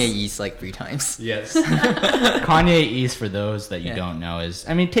 I say Kanye East like 3 times. Yes. Kanye East, for those that you don't know, is,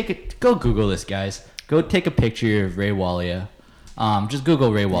 go Google this, guys. Go take a picture of Ray Walia. Just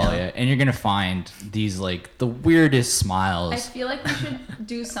Google Ray Walia, and you're gonna find these like the weirdest smiles. I feel like we should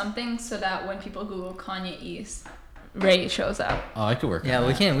do something so that when people Google Kanye East, Ray shows up. Oh, I could work. Yeah,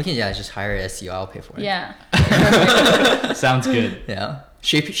 we can just hire an SEO. I'll pay for it. Yeah. Sounds good. Yeah.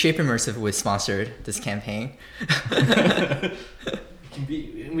 Shape Immersive was sponsored this campaign.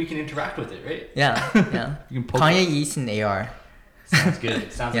 We can interact with it, right? Yeah. You can Kanye East and AR. Sounds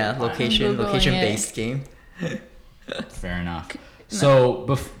good. Sounds like location based game. Fair enough. So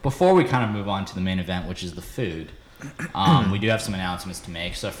before we kind of move on to the main event, which is the food, we do have some announcements to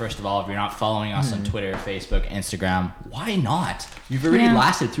make. So first of all, if you're not following us on Twitter, Facebook, Instagram, why not? You've already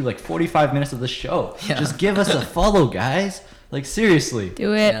lasted through like 45 minutes of the show. Yeah. Just give us a follow, guys. Like seriously.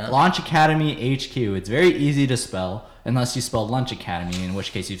 Do it. Yeah. Launch Academy HQ. It's very easy to spell, unless you spell Lunch Academy, in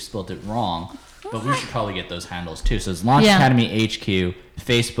which case you've spelled it wrong. But we should probably get those handles too. So it's Launch Academy HQ,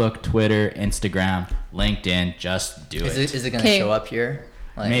 Facebook, Twitter, Instagram, LinkedIn. Just do it. Is it going to show up here?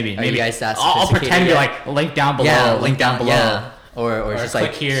 Like, maybe. You guys that I'll pretend you're like link down below. Yeah, link down below. Yeah. Or just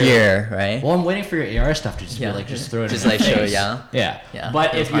like here, right? Well, I'm waiting for your AR stuff to just be like, just throw it just in like your show, face. Yeah.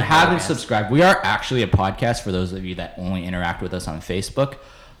 But if you haven't subscribed, we are actually a podcast for those of you that only interact with us on Facebook.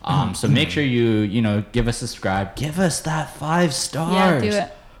 So make sure you give us a subscribe. Give us that 5 stars. Yeah, do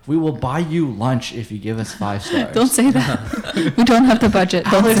it. We will buy you lunch if you give us 5 stars. Don't say that. We don't have the budget.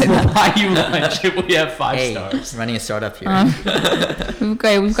 Don't say We'll that. buy you lunch if we have 5 stars. Running a startup here.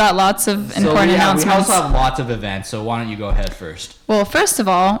 We've got lots of important announcements. We also have lots of events, so why don't you go ahead first? Well, first of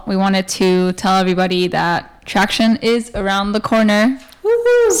all, we wanted to tell everybody that Traction is around the corner.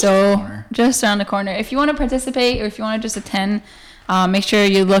 Woo-hoo! So just around the corner. If you want to participate or if you want to just attend, make sure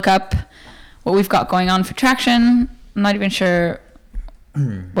you look up what we've got going on for Traction. I'm not even sure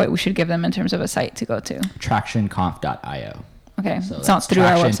what we should give them in terms of a site to go to. TractionConf.io. Okay, So it's not through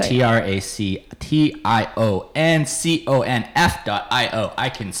our website. TractionTionF.io. I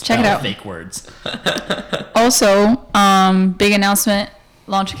can Check it spell out. fake words. Also, big announcement.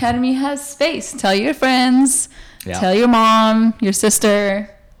 Launch Academy has space. Tell your friends. Yeah. Tell your mom, your sister.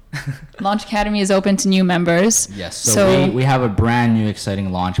 Launch Academy is open to new members. Yes, so we have a brand new exciting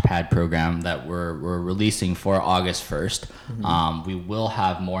Launchpad program that we're releasing for August 1st. We will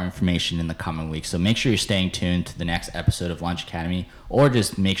have more information in the coming weeks, so make sure you're staying tuned to the next episode of Launch Academy, or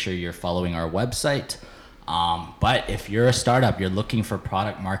just make sure you're following our website. But if you're a startup, you're looking for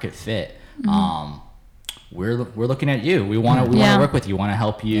product market fit, we're looking at you. We want to work with you. Want to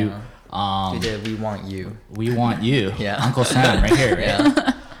help you. We want you. We want you. Yeah. Uncle Sam right here.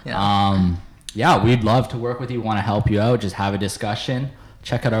 Right? Yeah. We'd love to work with you. Want to help you out. Just have a discussion.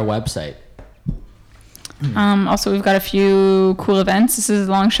 Check out our website. Also, we've got a few cool events. This is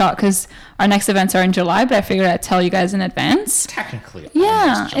a long shot because our next events are in July, but I figured I'd tell you guys in advance. Technically.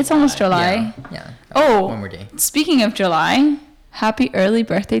 It's almost July. Yeah. Oh, one more day. Speaking of July, happy early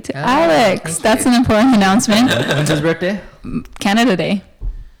birthday to Alex. Alex. That's an important announcement. When's his birthday? Canada Day.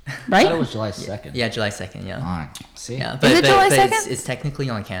 I Right? thought it was July 2nd. Yeah, July 2nd, yeah. All right. See? Yeah, Is it July 2nd? It's technically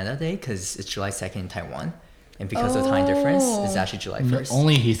on Canada Day because it's July 2nd in Taiwan. And because of the time difference, it's actually July 1st.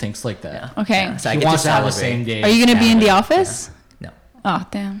 Only he thinks like that. Yeah. Okay. Yeah, so I He get wants to have the celebrate. same day. Are you going to be in the Canada. office? No. Oh,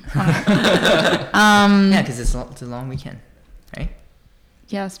 damn. Yeah, because it's a long weekend, right?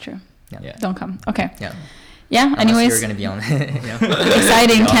 Yeah, that's true. Yeah. Don't come. Okay. Yeah. Yeah, Unless anyways. you're going to be on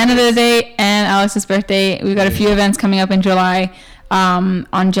Exciting. Canada Day and Alex's birthday. We've got a few events coming up in July.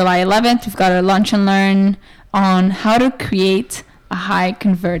 On July 11th, we've got a lunch and learn on how to create a high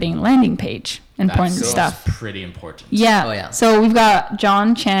converting landing page. Important That's stuff. pretty important. Yeah. Oh, yeah. So we've got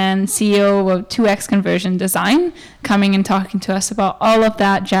John Chan, CEO of 2X Conversion Design, coming and talking to us about all of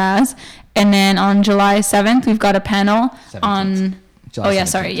that jazz. And then on July 7th, we've got a panel 17th. on... July 17th.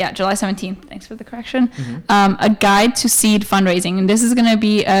 Sorry. Yeah, July 17th. Thanks for the correction. A guide to seed fundraising. And this is going to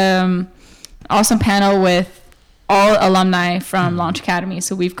be awesome panel with all alumni from Launch Academy.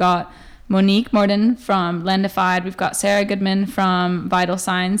 So we've got Monique Morden from Lendified. We've got Sarah Goodman from Vital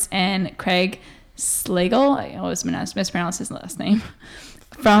Signs and Craig Slagle. I always mispronounce his last name.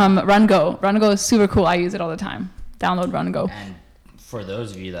 From RunGo. RunGo is super cool. I use it all the time. Download RunGo. And for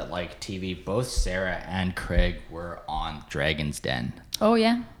those of you that like TV, both Sarah and Craig were on Dragon's Den. Oh,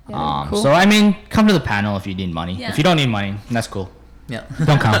 yeah. Cool. So, I mean, come to the panel if you need money. Yeah. If you don't need money, that's cool. Yeah.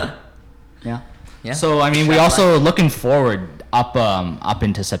 Don't come. Yeah. Yeah. So, I mean, we also looking forward up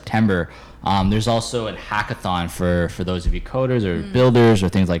into September. There's also a hackathon for those of you coders or builders or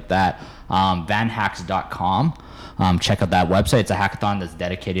things like that. Vanhacks.com. Check out that website. It's a hackathon that's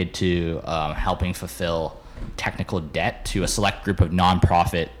dedicated to helping fulfill technical debt to a select group of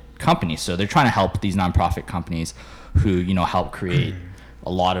nonprofit companies. So they're trying to help these nonprofit companies who help create a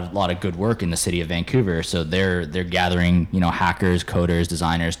lot of good work in the city of Vancouver. So they're gathering hackers, coders,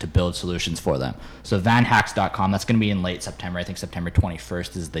 designers to build solutions for them. So vanhacks.com. That's going to be in late September. I think September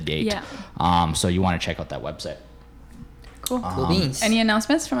 21st is the date. Yeah. So you want to check out that website. Cool. Cool beans. Any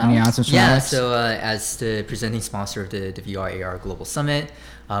announcements from Alex? Any announcements from Yeah, Alex? so as the presenting sponsor of the VR AR Global Summit,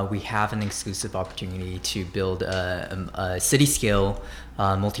 we have an exclusive opportunity to build a city-scale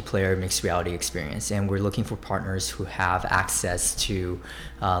multiplayer mixed reality experience. And we're looking for partners who have access to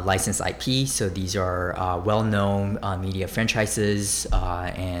licensed IP. So these are well-known media franchises.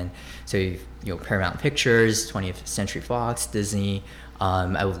 And so, Paramount Pictures, 20th Century Fox, Disney.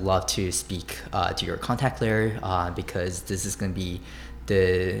 I would love to speak to your contact layer because this is going to be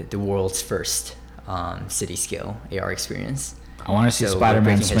the world's first city-scale AR experience. I want to see So we're Spider-Man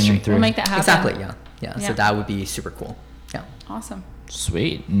breaking swinging history. through. We'll make that happen. Exactly, yeah. Yeah. So that would be super cool. Yeah. Awesome.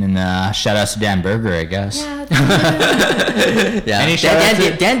 Sweet. And then shout out to Dan Berger, I guess. Yeah. Yeah. Any shout out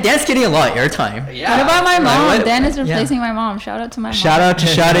to- Dan's getting a lot of airtime. Yeah. What about my mom? What- Dan is yeah. replacing my mom. Shout out to my mom. Shout out to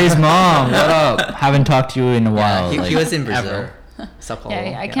Sade's mom. What up? Haven't talked to you in a while. Yeah, he was in Brazil. ever. Sao Paulo.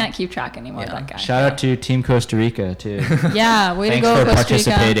 Yeah, I can't keep track anymore Yeah. of that guy. Shout out to Team Costa Rica too. Yeah, way Thanks to go, for Costa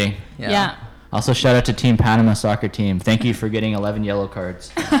Rica. participating. Yeah. Also, shout out to Team Panama soccer team. Thank you for getting 11 yellow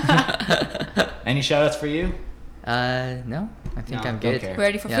cards. Any shout outs for you? No, I think I'm good. Okay.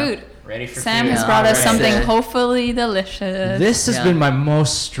 Ready for food. Ready for Sam food. has brought us Alright. something hopefully delicious. This has been my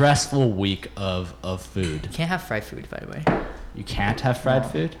most stressful week of food. You can't have fried food, by the way. You can't have fried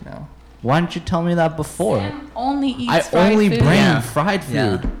food? No. Why didn't you tell me that before? Sam only eats I fried only food. bring fried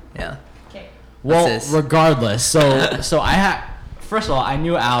food. Yeah. Okay. Well, What's this? regardless, so I had, first of all, I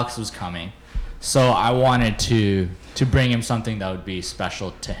knew Alex was coming, so I wanted to bring him something that would be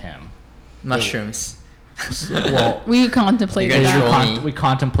special to him. Mushrooms. Well, We contemplated You guys that. roll me. we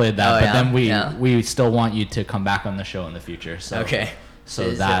contemplated that, Oh, but yeah, then we still want you to come back on the show in the future. So Okay. so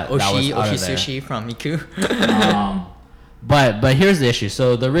Is that it that was Oshi out of there. Sushi from Miku. But here's the issue.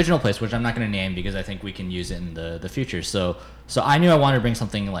 So the original place, which I'm not going to name because I think we can use it in the future. So I knew I wanted to bring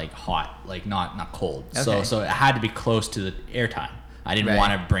something like hot, like not cold. Okay. So it had to be close to the airtime. I didn't Right.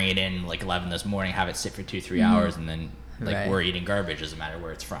 want to bring it in like 11 this morning, have it sit for 2-3 hours, and then like Right. we're eating garbage. Doesn't matter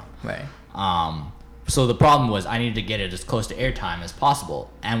where it's from. Right. So the problem was I needed to get it as close to airtime as possible.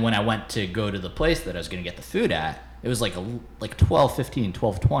 And when I went to go to the place that I was going to get the food at, it was like 12:15,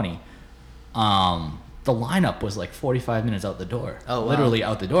 12:20. The lineup was like 45 minutes out the door. Oh, wow. Literally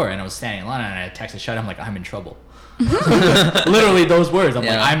out the door. And I was standing in line and I texted Shad. I'm like, I'm in trouble. Literally those words. I'm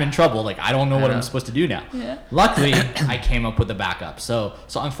like, Yeah. I'm in trouble. Like, I don't know what Yeah. I'm supposed to do now. Yeah. Luckily, I came up with a backup. So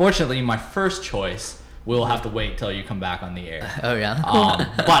unfortunately, my first choice will have to wait till you come back on the air. Oh yeah.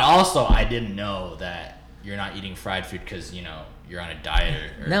 But also, I didn't know that you're not eating fried food because you're on a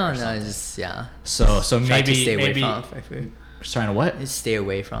diet or No, or no, something. it's just So try to maybe stay away maybe from fried food. trying to what? Just stay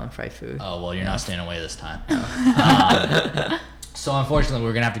away from fried food. Oh well, you're not staying away this time. So unfortunately,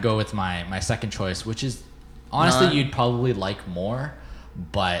 we're gonna have to go with my second choice, which is honestly Not- you'd probably like more,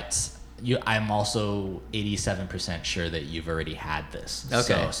 but I'm also 87% sure that you've already had this.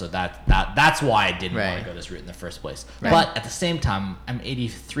 Okay. So that's why I didn't want Right. to go this route in the first place. Right. But at the same time, I'm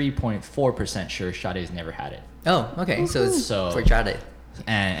 83.4% sure Sade's never had it. Oh, okay. So it's So- for Jade.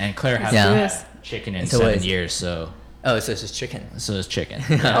 And Claire Let's hasn't do had this. chicken in So 7 it's- years, so Oh, so it's just chicken. it's chicken.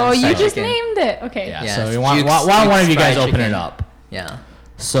 Oh, you Fried just chicken. named it. Okay. Yeah. Yeah, So it's we want Duke's- one of you Duke's guys fried open it chicken. up. Yeah.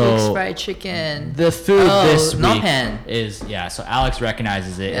 So Duke's fried chicken. the food Oh, this week Nampan. is so Alex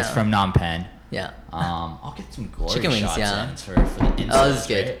recognizes it. It's Yeah. from Nampan. Yeah. I'll get some glory Chicken wings, shots yeah. in for the insides. Oh, this is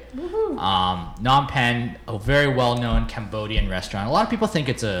good. Nampan, a very well-known Cambodian restaurant. A lot of people think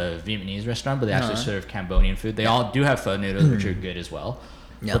it's a Vietnamese restaurant, but they actually Uh-huh. serve Cambodian food. They all do have pho noodles, which are good as well.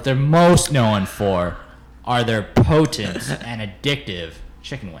 Yeah. What they're most known for are their potent and addictive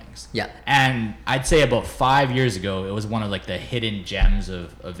chicken wings. Yeah. And I'd say about 5 years ago, it was one of like the hidden gems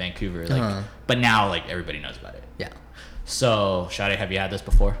of Vancouver. Like, Uh-huh. but now like everybody knows about it. Yeah. So, Shadi, have you had this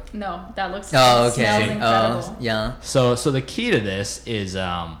before? No, that looks. Oh, Smells okay. incredible. Yeah. So the key to this is,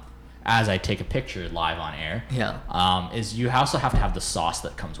 as I take a picture live on air, Yeah. is you also have to have the sauce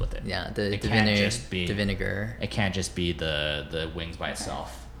that comes with it. Yeah. The It can't vinegar. just be The vinegar. It can't just be the wings by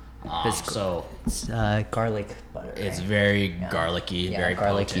itself. It's So It's garlic butter. it's right? very Yeah. garlicky, Yeah, very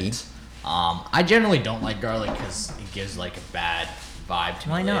garlicky. potent. I generally don't like garlic because it gives like a bad vibe to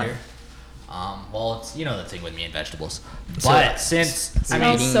Why me not? later. Well, it's the thing with me and vegetables. So- But since I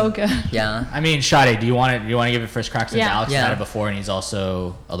Smells mean, so good. Yeah. Shadi, do you want to give it first crack since Yeah. Alex has Yeah. had it before and he's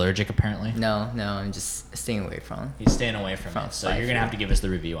also allergic apparently? No, I'm just staying away from. He's staying away from From it, so fried you're gonna food. have to give us the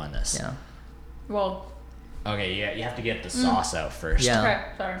review on this. Yeah. Well, Okay, yeah, you have to get the sauce out first. Yeah. okay,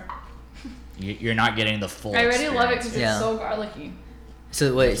 sorry. You're not getting the full. I already love it because experience. it's Yeah. so garlicky.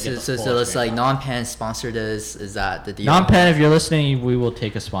 So wait, You get the full so let's like experience. non-pan sponsor this. Is that the deal? Non-Pen, if you're listening, we will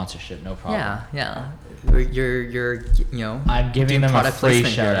take a sponsorship, no problem. Yeah. You're I'm giving doing them a product free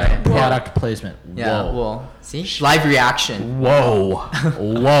placement shout here, out. right? Product placement. Yeah. Whoa. Well, see, live reaction. Whoa.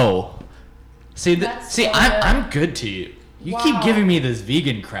 Whoa. See, That's see, so I'm good to you. You keep Wow. giving me this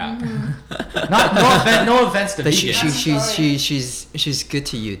vegan crap. No offense to But vegans. she's good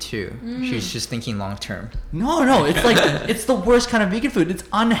to you too. She's just thinking long term. No, it's like it's the worst kind of vegan food. It's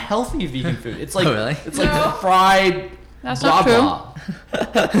unhealthy vegan food. It's like Oh, really? it's No. like fried That's blah not true. blah.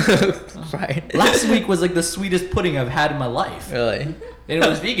 Right. Last week was like the sweetest pudding I've had in my life. Really? And it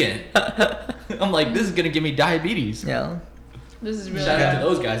was vegan. I'm like, this is gonna give me diabetes. Yeah. This is really Shout out good. to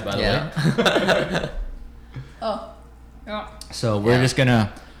those guys, by the way. Yeah. Oh, yeah. So we're Yeah. just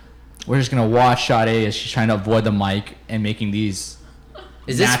gonna watch Sade as she's trying to avoid the mic and making these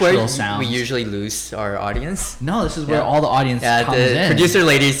Is this natural where sounds. we usually lose our audience? No, this is where Yeah. all the audience Yeah, comes the in. producer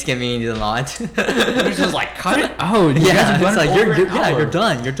lady's giving me the nod. Producer's like, cut it out. You guys Yeah, have done it's like it you're over an hour. you're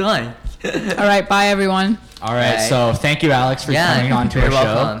done. You're done. All right, bye everyone. All right, Right. so thank you, Alex, for Yeah, coming on to you're our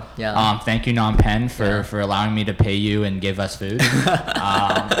welcome. show. Yeah. Thank you, Non-Pen, Yeah. for allowing me to pay you and give us food.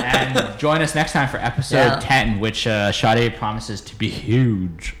 And join us next time for episode Yeah. 10, which Sade promises to be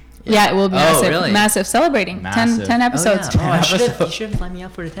huge. Yeah, it will be massive. Really? Massive. Celebrating. Massive. 10 episodes. You should have let me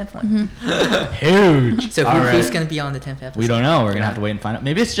out for the 10th one. Huge. So who's going to be on the 10th episode? We don't know. We're going to have to wait and find out.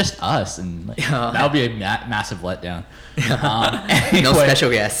 Maybe it's just us, and that'll be a massive letdown. Anyway, no special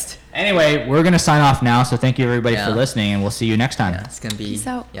guest. Anyway, we're going to sign off now, so thank you everybody for listening, and we'll see you next time. Yeah, it's going to be... Peace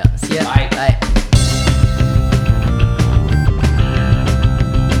out. Yeah, see ya. Bye. Bye.